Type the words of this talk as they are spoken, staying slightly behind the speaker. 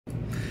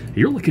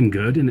You're looking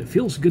good, and it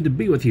feels good to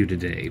be with you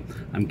today.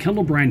 I'm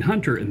Kendall Brian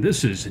Hunter, and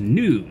this is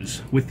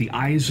News with the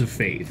Eyes of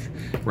Faith,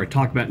 where I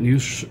talk about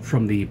news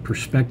from the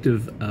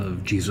perspective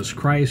of Jesus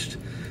Christ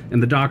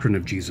and the doctrine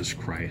of Jesus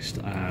Christ.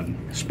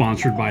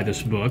 Sponsored by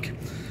this book,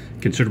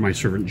 Consider My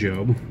Servant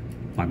Job,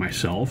 by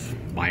myself,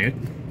 buy it.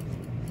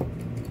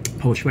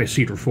 Published by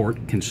Cedar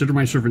Fort, Consider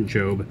My Servant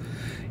Job.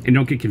 And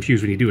don't get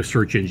confused when you do a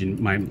search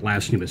engine. My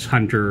last name is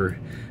Hunter.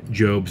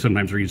 Job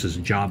sometimes reads as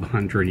Job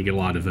Hunter, and you get a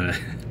lot of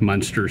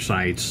Munster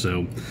sites.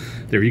 So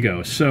there you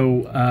go.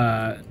 So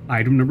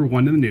item number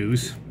one in the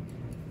news.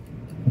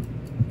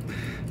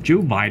 Joe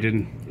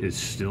Biden is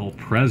still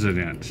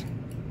president.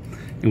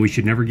 And we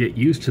should never get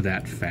used to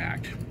that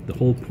fact. The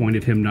whole point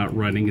of him not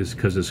running is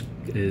because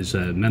his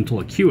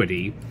mental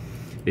acuity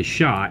is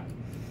shot.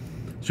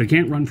 So he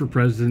can't run for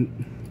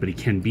president, but he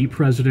can be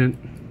president.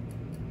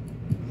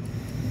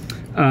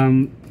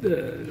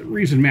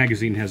 Reason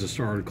Magazine has this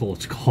article.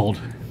 It's called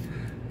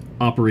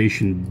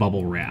Operation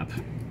Bubble Wrap.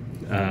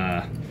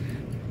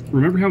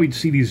 Remember how we'd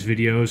see these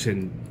videos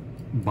and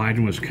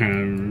Biden was kind of,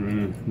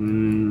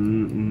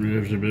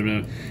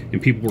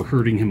 and people were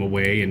herding him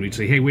away, and we'd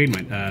say, hey, wait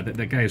a minute,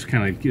 that guy is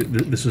kind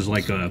of, this is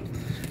like a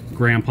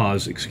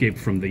grandpa's escape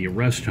from the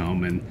arrest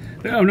home, and,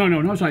 oh, no,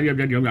 it's not,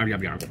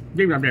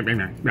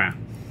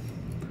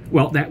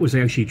 well, that was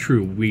actually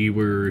true. We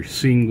were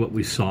seeing what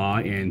we saw,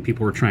 and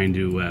people were trying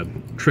to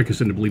trick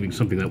us into believing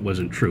something that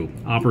wasn't true.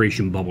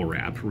 Operation Bubble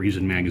Wrap,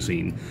 Reason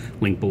Magazine,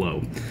 link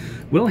below.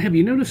 Well, have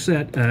you noticed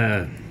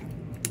that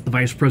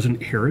Vice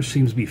President Harris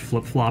seems to be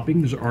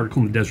flip-flopping? There's an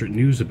article in the Desert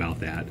News about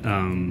that.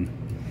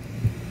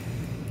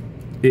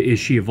 Is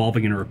she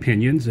evolving in her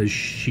opinions? Is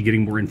she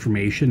getting more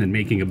information and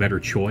making a better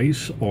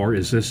choice? Or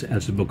is this,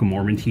 as the Book of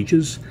Mormon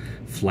teaches,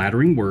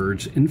 flattering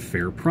words and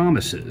fair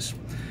promises?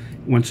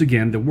 Once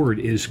again, the word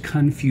is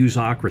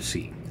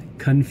confusocracy.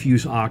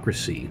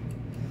 Confusocracy.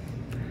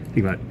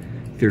 Think about it.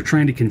 They're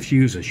trying to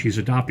confuse us. She's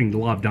adopting a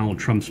lot of Donald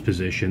Trump's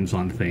positions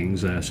on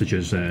things, such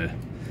as,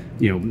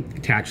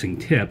 taxing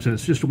tips, and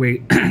it's just a way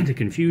to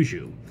confuse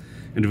you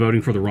into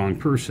voting for the wrong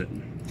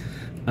person.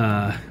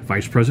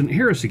 Vice President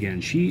Harris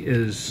again. She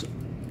is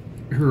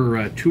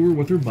her tour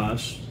with her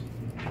bus.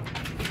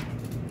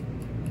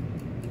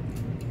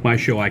 My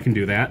show, I can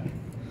do that.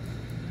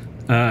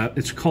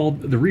 It's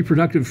called the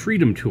Reproductive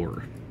Freedom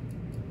Tour.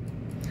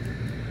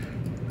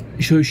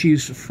 So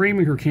she's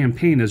framing her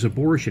campaign as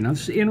abortion. Now,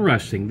 this is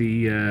interesting.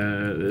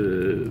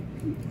 The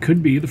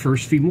could be the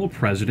first female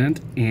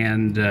president,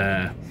 and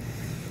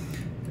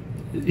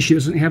she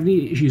doesn't have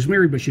any. She's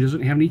married, but she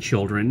doesn't have any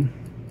children.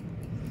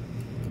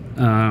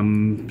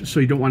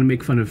 So you don't want to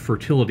make fun of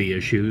fertility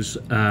issues.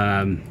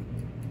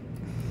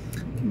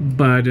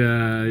 But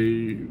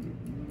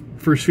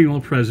first female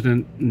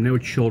president, no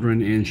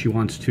children, and she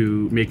wants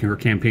to make her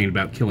campaign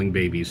about killing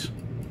babies.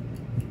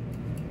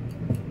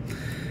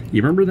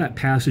 You remember that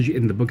passage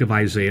in the book of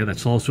ISaah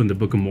that's also in the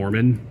Book of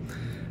Mormon?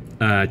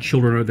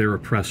 Children are their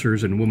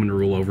oppressors and women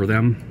rule over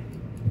them.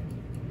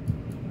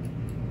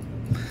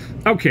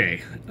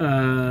 Okay,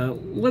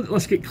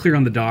 let's get clear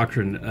on the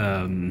doctrine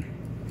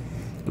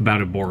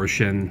about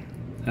abortion.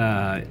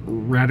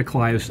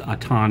 Radicalized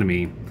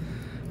autonomy.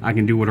 I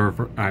can do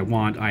whatever I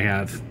want. I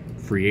have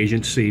free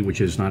agency, which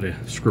is not a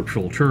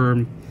scriptural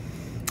term.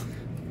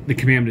 The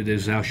commandment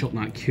is, thou shalt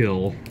not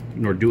kill,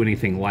 nor do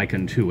anything like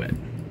unto it.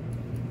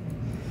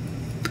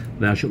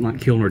 Thou shalt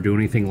not kill, nor do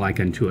anything like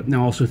unto it.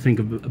 Now also think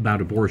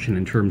about abortion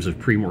in terms of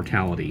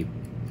premortality.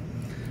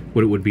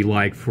 What it would be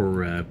like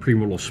for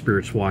premortal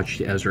spirits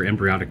watched as their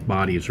embryonic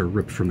bodies are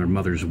ripped from their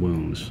mother's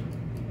wombs.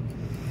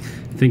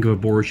 Think of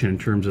abortion in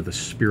terms of the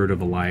spirit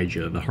of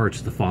Elijah, the hearts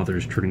of the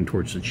fathers turning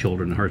towards the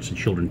children, the hearts of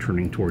the children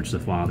turning towards the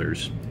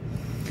fathers.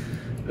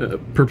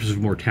 Purpose of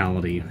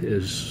mortality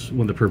is,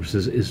 one of the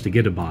purposes is to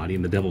get a body,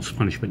 and the devil's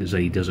punishment is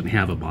that he doesn't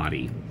have a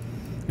body.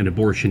 And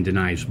abortion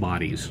denies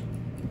bodies.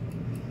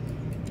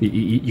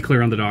 You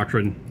clear on the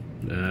doctrine?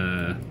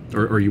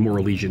 Or are you more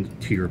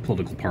allegiant to your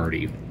political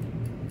party?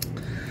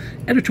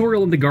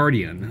 Editorial in The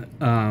Guardian.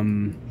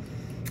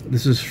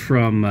 This is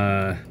from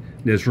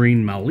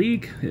Nesrine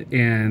Malik,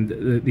 and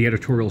the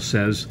editorial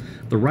says,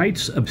 the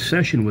right's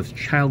obsession with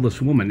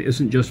childless women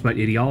isn't just about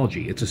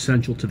ideology, it's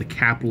essential to the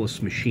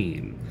capitalist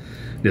machine.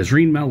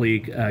 Nesrine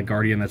Malik,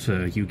 Guardian, that's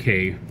a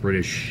UK,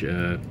 British,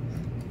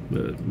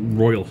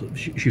 royal,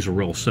 she's a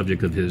royal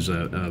subject of His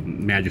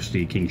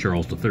Majesty King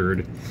Charles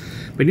III.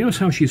 But notice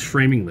how she's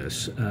framing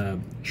this,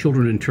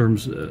 children in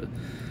terms of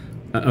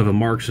a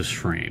Marxist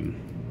frame,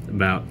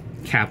 about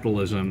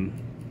capitalism.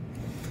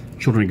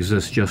 Children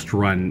exist just to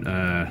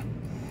run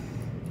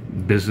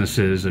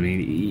businesses. I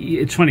mean,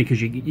 it's funny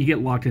because you get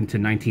locked into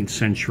 19th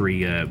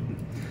century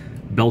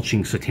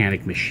belching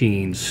satanic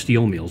machines,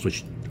 steel mills,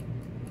 which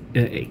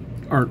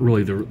aren't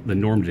really the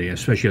norm today,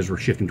 especially as we're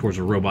shifting towards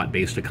a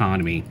robot-based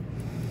economy.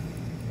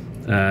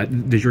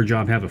 Does your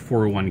job have a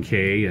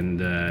 401k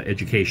and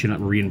education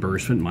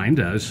reimbursement? Mine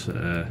does.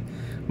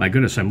 My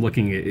goodness, I'm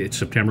looking at, it's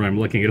September, I'm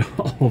looking at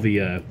all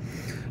the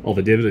all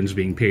the dividends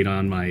being paid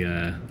on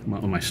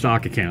my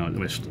stock account,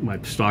 my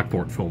stock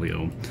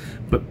portfolio.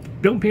 But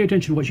don't pay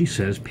attention to what she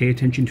says. Pay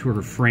attention to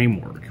her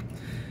framework.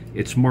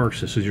 It's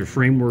Marxist. Is your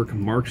framework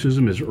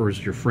Marxism, or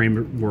is your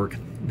framework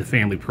the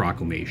Family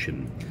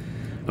Proclamation?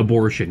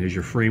 Abortion, is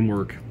your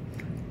framework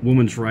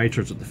women's rights,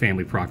 or is it the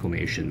Family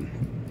Proclamation?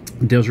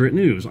 Deseret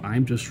News.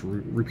 I'm just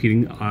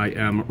repeating. I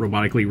am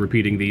robotically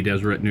repeating the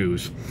Deseret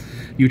News.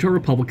 Utah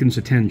Republicans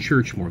attend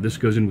church more. This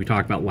goes in, we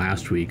talked about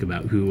last week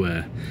about who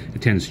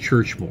attends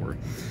church more.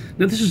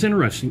 Now, this is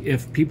interesting.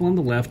 If people on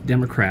the left,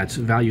 Democrats,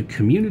 value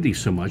community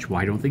so much,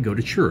 why don't they go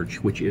to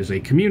church, which is a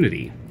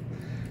community?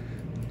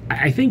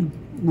 I think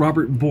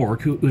Robert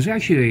Bork, who was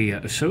actually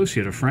an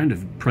associate, a friend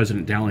of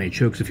President Dallin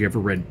H. Oaks, if you ever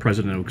read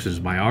President Oaks'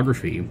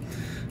 biography,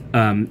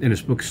 in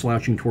his book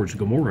Slouching Towards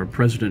Gomorrah,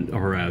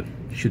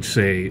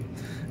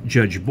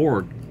 Judge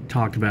Bork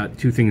talked about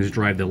two things that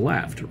drive the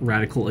left: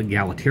 radical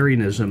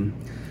egalitarianism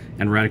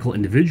and radical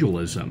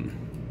individualism.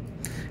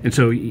 And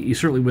so you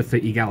certainly, with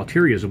the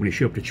egalitarianism, when you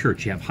show up to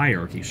church, you have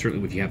hierarchy.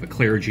 Certainly if you have a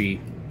clergy,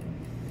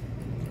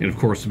 and of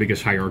course the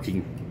biggest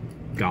hierarchy,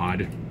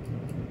 God.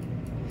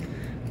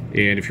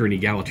 And if you're in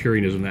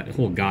egalitarianism, that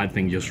whole God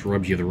thing just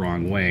rubs you the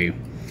wrong way.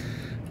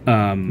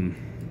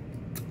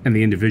 And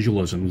the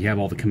individualism, you have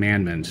all the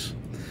commandments.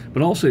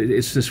 But also,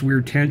 it's this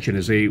weird tension.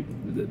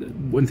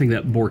 One thing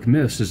that Bork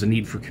missed is the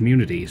need for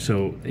community.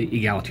 So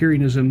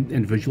egalitarianism,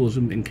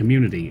 individualism, and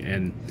community.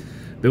 And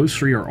those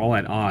three are all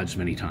at odds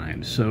many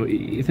times. So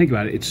you think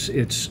about it,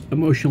 it's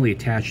emotionally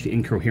attached to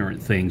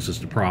incoherent things is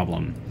the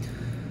problem.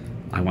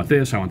 I want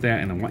this, I want that,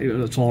 and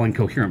it's all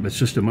incoherent, but it's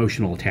just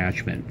emotional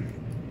attachment.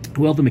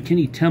 Well, the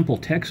McKinney Temple,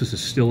 Texas,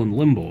 is still in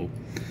limbo.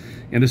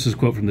 And this is a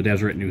quote from the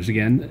Deseret News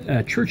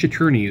again. Church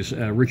attorneys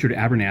Richard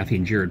Abernathy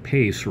and Jared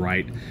Pace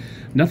write,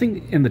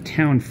 "Nothing in the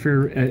town of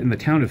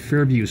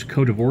Fairview's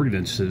Code of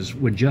Ordinances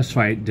would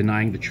justify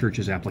denying the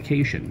church's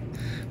application.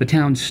 The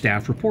town's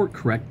staff report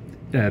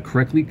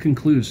correctly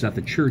concludes that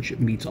the church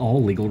meets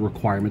all legal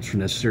requirements for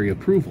necessary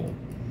approval."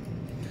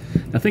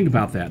 Now think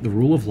about that. The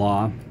rule of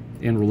law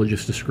and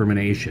religious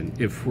discrimination.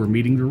 If we're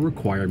meeting the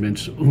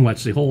requirements,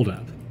 what's the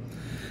holdup?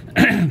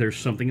 There's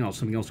something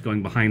else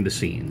going behind the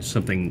scenes,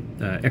 something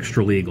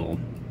extra legal.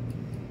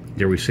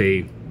 Dare we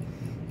say,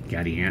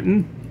 Gaddy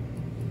Anton?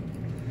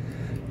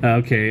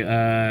 Okay,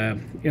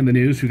 in the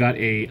news, we got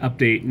a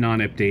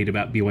non-update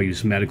about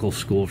BYU's medical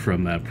school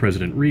from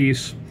President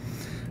Reese.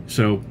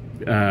 So,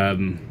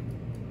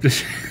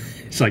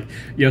 it's like,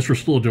 yes, we're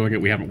still doing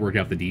it. We haven't worked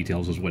out the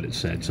details, is what it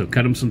said. So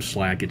cut them some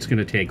slack. It's going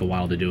to take a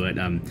while to do it.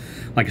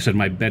 Like I said,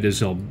 my bet is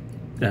they'll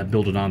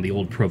build it on the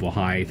old Provo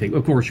High thing.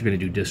 Of course, you're going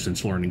to do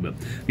distance learning, but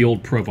the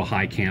old Provo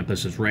High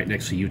campus is right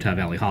next to Utah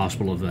Valley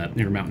Hospital of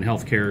Intermountain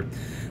Healthcare.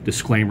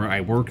 Disclaimer,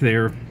 I work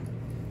there.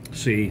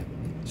 See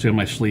on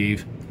my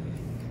sleeve.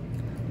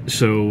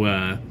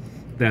 So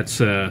that's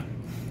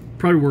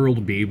probably where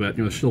it'll be, but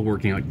still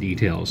working out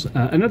details.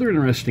 Another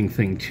interesting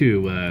thing,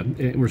 too,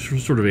 we're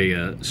sort of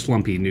a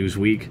slumpy news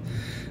week,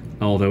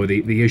 although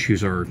the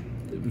issues are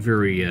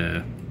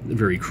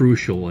very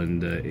crucial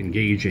and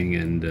engaging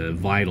and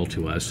vital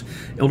to us.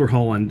 Elder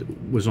Holland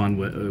was on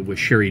with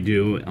Sherry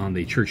Dew on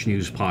the Church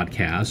News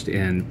podcast,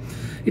 and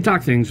he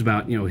talked things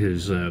about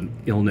his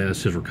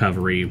illness, his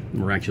recovery,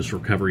 miraculous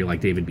recovery,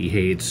 like David B.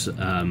 Hates.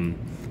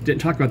 Didn't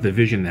talk about the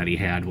vision that he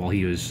had while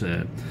he was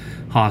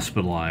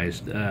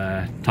hospitalized.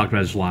 Talked about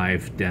his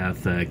life,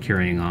 death,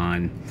 carrying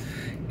on,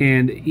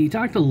 and he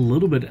talked a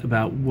little bit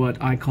about what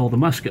I call the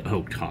Musket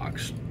Hoke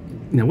talks.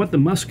 Now, what the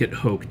Musket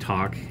Hoke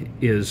talk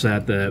is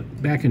that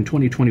back in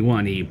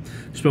 2021, he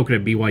spoke at a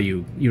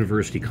BYU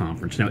University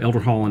conference. Now, Elder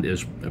Holland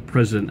is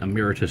President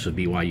Emeritus of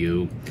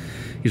BYU.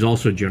 He's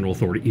also a general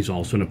authority. He's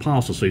also an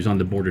apostle, so he's on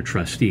the board of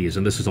trustees.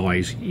 And this is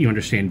always, you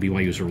understand,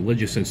 BYU is a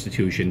religious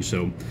institution,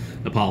 so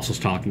apostles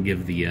talk and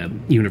give the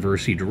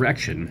university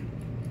direction.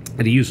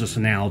 And he used this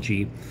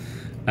analogy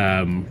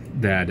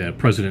that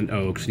President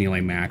Oaks, Neal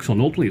A. Maxwell,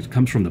 and ultimately it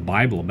comes from the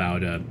Bible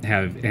about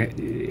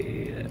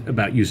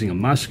using a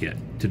musket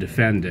to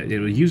defend it. It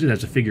was used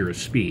as a figure of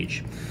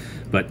speech,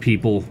 but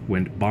people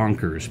went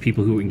bonkers.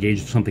 People who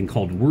engaged in something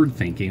called word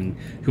thinking,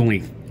 who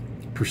only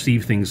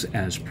perceive things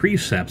as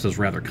precepts, as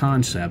rather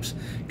concepts,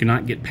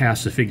 cannot get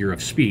past the figure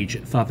of speech,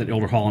 thought that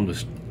Elder Holland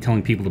was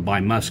telling people to buy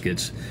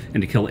muskets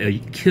and to kill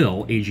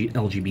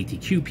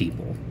LGBTQ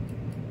people.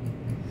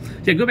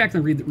 Yeah, go back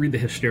and read the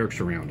hysterics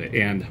around it.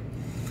 And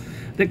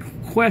the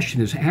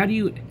question is, how do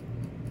you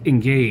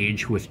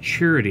engage with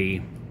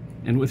charity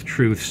and with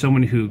truth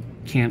someone who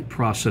can't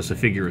process a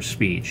figure of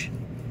speech?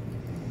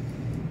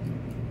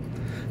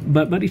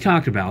 But he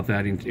talked about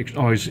that and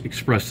always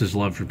expressed his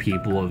love for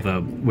people of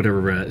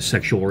whatever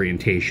sexual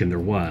orientation there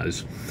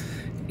was.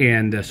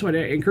 And so I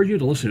encourage you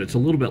to listen. It's a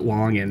little bit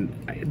long, and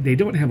they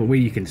don't have a way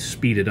you can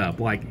speed it up.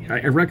 Like,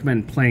 I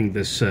recommend playing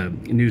this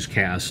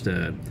newscast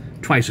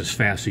twice as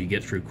fast so you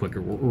get through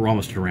quicker. We're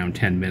almost at around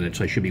 10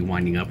 minutes. I should be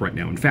winding up right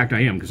now. In fact, I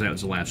am, because that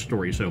was the last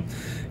story. So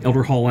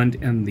Elder Holland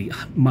and the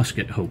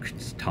Musket Hoke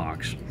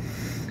talks.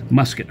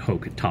 Musket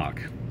Hoke talk.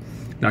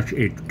 Not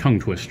a tongue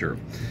twister.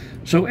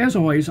 So as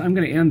always, I'm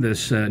going to end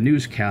this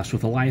newscast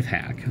with a life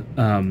hack.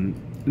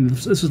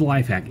 This is a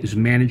life hack, is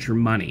manage your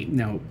money.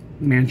 Now,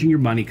 managing your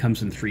money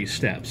comes in 3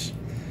 steps.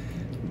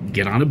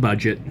 Get on a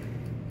budget,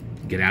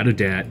 get out of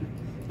debt,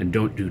 and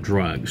don't do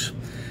drugs.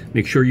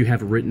 Make sure you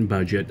have a written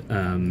budget.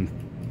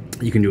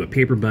 You can do a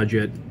paper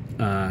budget.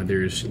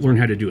 Learn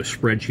how to do a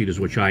spreadsheet, is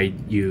which I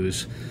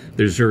use.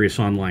 There's various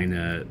online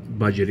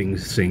budgeting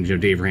things. You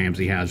know, Dave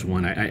Ramsey has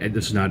one.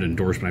 This is not an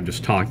endorsement. I'm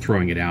just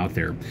throwing it out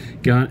there.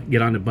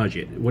 Get on a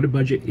budget. What a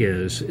budget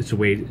is, it's a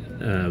way to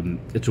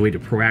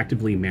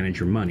proactively manage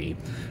your money.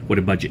 What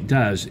a budget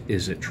does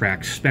is it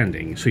tracks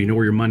spending, so you know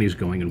where your money's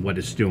going and what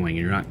it's doing,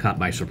 and you're not caught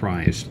by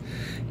surprise.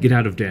 Get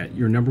out of debt.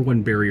 Your number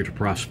one barrier to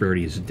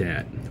prosperity is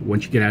debt.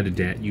 Once you get out of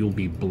debt, you'll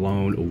be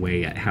blown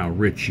away at how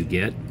rich you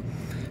get,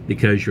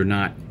 because you're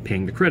not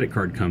paying the credit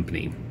card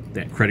company.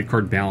 That credit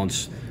card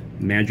balance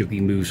magically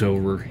moves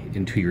over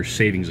into your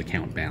savings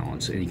account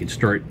balance, and you can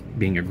start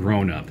being a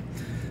grown-up,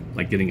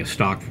 like getting a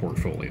stock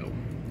portfolio.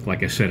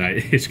 Like I said,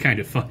 it's kind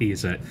of funny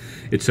is that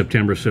it's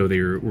September, so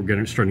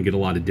we're starting to get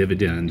a lot of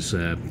dividends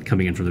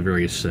coming in from the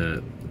various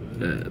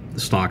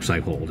stocks I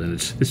hold, and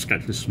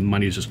this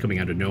money is just coming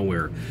out of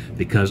nowhere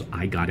because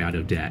I got out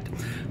of debt.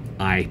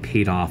 I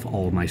paid off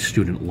all of my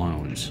student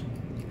loans.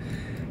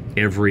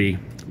 Every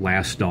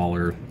last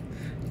dollar,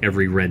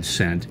 every red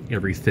cent,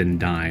 every thin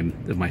dime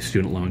of my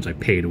student loans I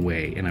paid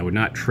away, and I would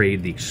not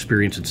trade the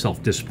experience and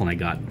self-discipline I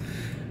got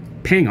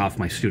paying off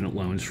my student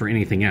loans for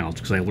anything else,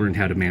 because I learned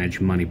how to manage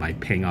money by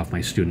paying off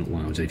my student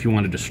loans. If you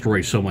want to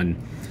destroy someone,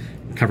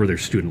 cover their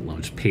student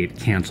loans,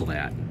 cancel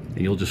that,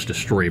 and you'll just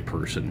destroy a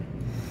person.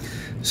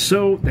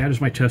 So that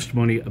is my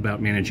testimony about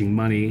managing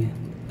money,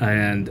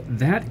 and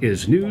that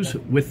is news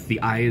with the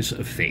eyes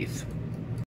of faith.